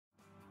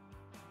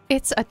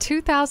It's a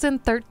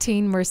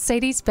 2013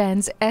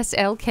 Mercedes-Benz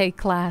SLK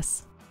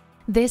class.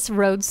 This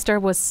roadster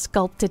was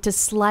sculpted to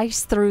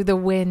slice through the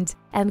wind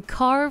and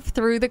carve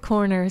through the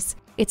corners.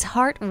 Its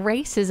heart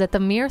races at the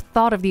mere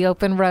thought of the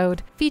open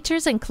road.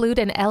 Features include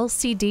an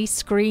LCD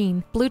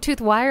screen, Bluetooth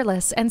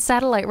wireless, and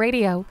satellite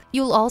radio.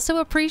 You'll also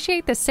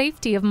appreciate the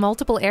safety of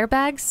multiple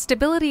airbags,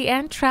 stability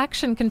and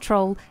traction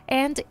control,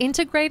 and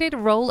integrated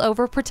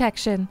rollover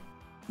protection.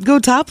 Go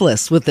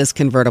topless with this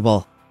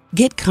convertible.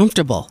 Get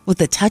comfortable with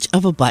the touch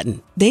of a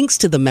button thanks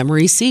to the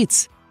memory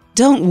seats.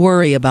 Don't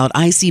worry about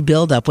icy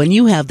buildup when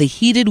you have the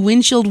heated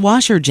windshield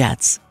washer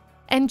jets.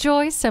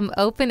 Enjoy some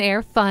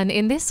open-air fun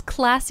in this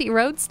classy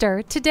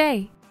roadster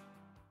today.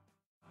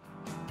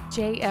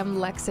 JM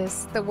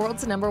Lexus, the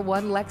world's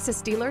 #1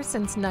 Lexus dealer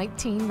since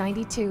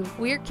 1992.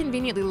 We're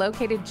conveniently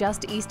located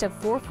just east of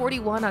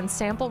 441 on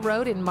Sample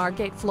Road in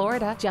Margate,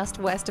 Florida, just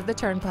west of the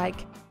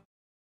Turnpike.